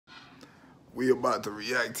We about to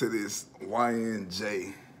react to this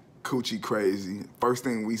YNJ coochie crazy. First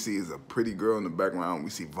thing we see is a pretty girl in the background. We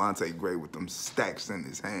see Vontae Gray with them stacks in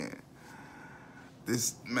his hand.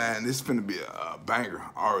 This finna be a banger.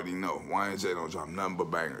 I already know. YNJ don't drop nothing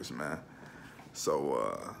but bangers, man.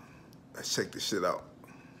 So let's check this shit out.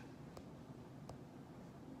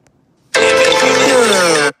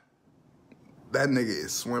 That nigga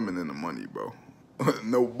is swimming in the money, bro.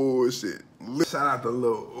 No bullshit. Shout out to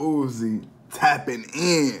Lil Uzi tapping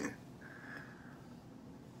in.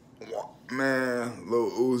 Man,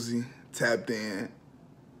 Lil Uzi tapped in.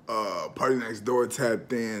 Party Next Door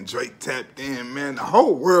tapped in. Drake tapped in. Man, the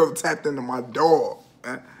whole world tapped into my dog.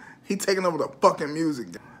 Man. He taking over the fucking music.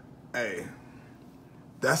 Hey,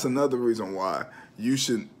 that's another reason why you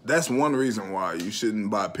should. That's one reason why you shouldn't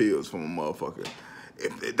buy pills from a motherfucker.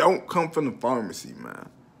 If it don't come from the pharmacy, man,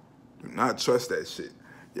 do not trust that shit.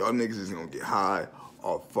 Y'all niggas is gonna get high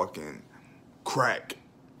off fucking crack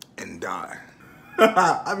and die.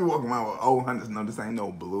 I be walking around with old hundreds. No, this ain't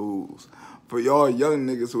no blues. For y'all young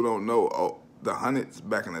niggas who don't know, the hundreds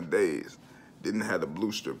back in the days didn't have the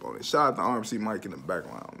blue strip on it. Shout out to RMC Mike in the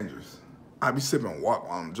background. Dangerous. I be sipping walk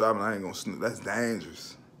while I'm driving. I ain't gonna snoop. That's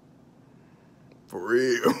dangerous. For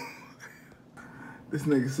real. This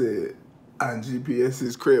nigga said, on GPS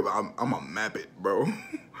his crib, I'ma map it, bro.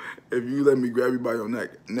 If you let me grab you by your neck,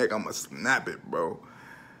 I'ma snap it, bro.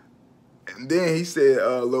 And then he said,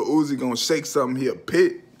 Lil Uzi gonna shake something, he a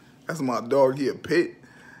pit. That's my dog, he a pit.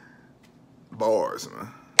 Bars,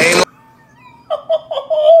 man.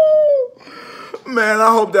 Man,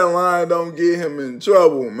 I hope that line don't get him in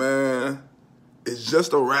trouble, man. It's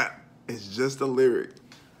just a rap. It's just a lyric.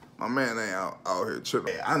 My man ain't out here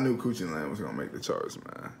tripping. Hey, I knew Coochie Land was gonna make the charts,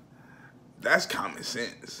 man. That's common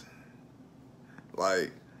sense.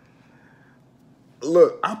 Like,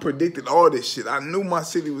 look, I predicted all this shit. I knew my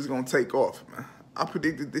city was gonna take off, man. I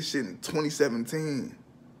predicted this shit in 2017.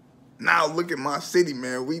 Now look at my city,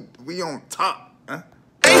 man. We on top, huh?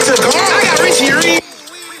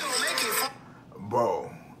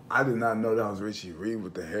 Bro, I did not know that was Richie Reed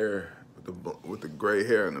with the hair, with the gray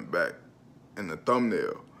hair in the back, and the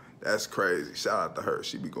thumbnail. That's crazy. Shout out to her.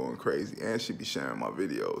 She be going crazy, and she be sharing my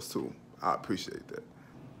videos too. I appreciate that.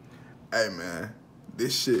 Hey, man,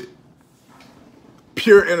 this shit,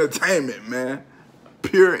 pure entertainment, man.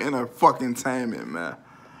 Pure fucking-tainment, man.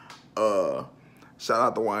 Shout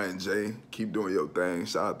out to YNJ. Keep doing your thing.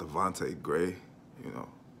 Shout out to Vontae Gray. You know,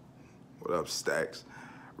 what up, Stacks?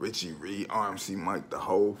 Richie Reed, RMC Mike, the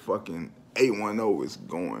whole fucking 810 is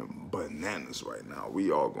going bananas right now.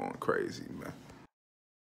 We all going crazy, man.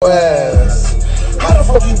 Ass. How the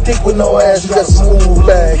fuck you think with no ass? You got smooth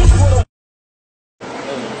leg.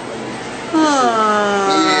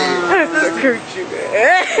 That's a coochie,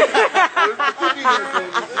 man.